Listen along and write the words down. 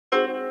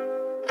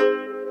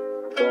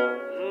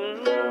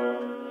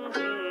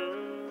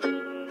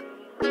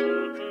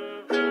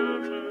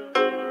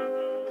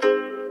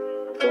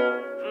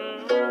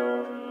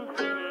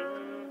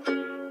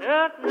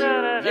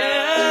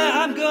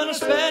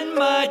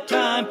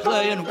time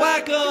playing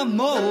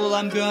Whac-A-Mole.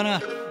 I'm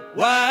gonna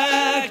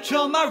whack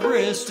till my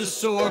wrist is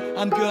sore.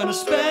 I'm gonna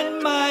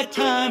spend my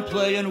time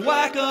playing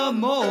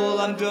Whac-A-Mole.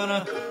 I'm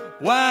gonna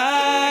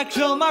whack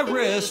till my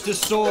wrist is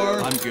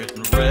sore. I'm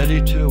getting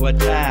ready to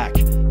attack,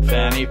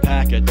 fanny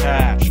pack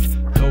attached.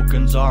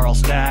 Tokens are all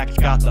stacked,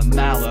 got the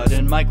mallet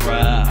in my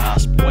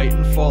grasp.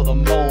 Waiting for the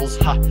moles,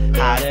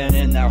 hiding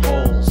in their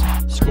holes.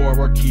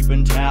 Scoreboard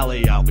keeping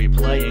tally, I'll be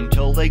playing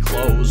till they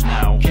close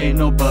now. Can't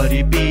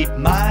nobody beat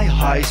my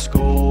high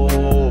score.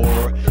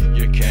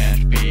 You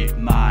can't beat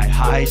my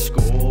high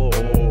score.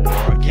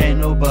 Can't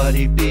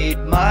nobody beat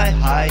my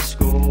high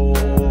score.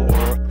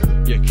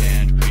 You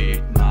can't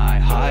beat my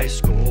high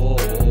score.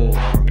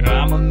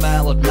 I'm a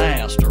mallet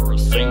master, a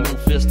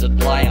single-fisted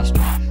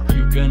blaster.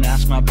 You can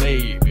ask my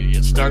baby,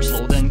 it starts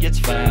slow then gets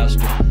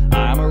faster.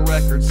 I'm a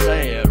record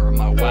setter,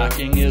 my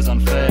whacking is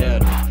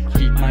unfettered.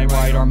 Keep my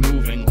right arm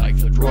moving like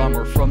the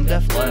drummer from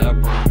Def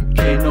Leppard.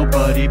 Can't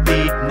nobody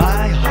beat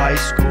my high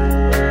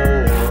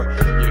score.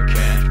 You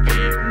can't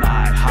beat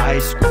my high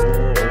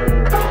score.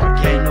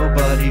 Can't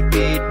nobody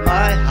beat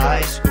my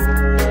high score.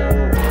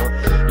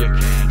 You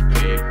can't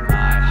beat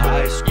my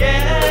high score.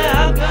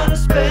 Yeah, I'm gonna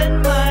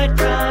spend my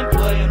time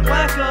playing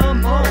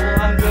Whac-A-Mole.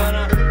 I'm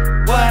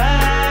gonna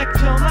whack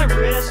till my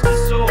wrist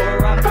is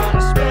sore. I'm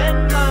gonna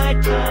spend my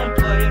time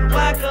playing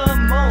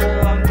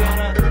Whac-A-Mole. I'm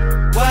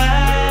gonna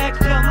whack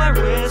till my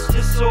wrist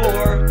is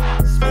sore.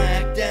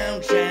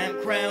 Smackdown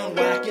champ crown,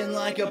 whacking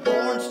like a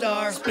porn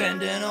star.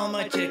 Spending all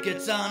my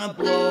tickets on a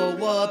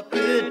blow-up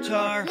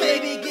guitar.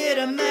 Maybe get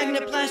a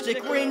magnet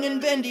plastic ring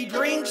and bendy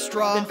drink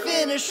straw. Then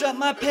finish up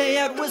my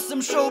payout with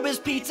some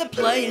Showbiz Pizza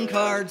playing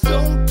cards.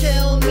 Don't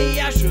tell me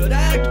I should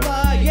act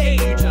my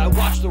age. I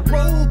watch the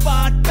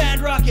robot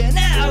band rocking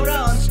out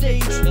on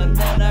stage, and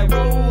then I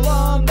roll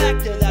on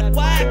back to that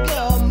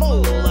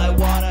Whac-A-Mole. I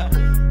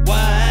wanna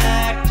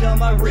whack till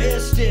my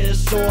wrist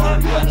is sore.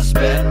 I'm gonna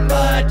spend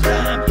my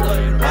time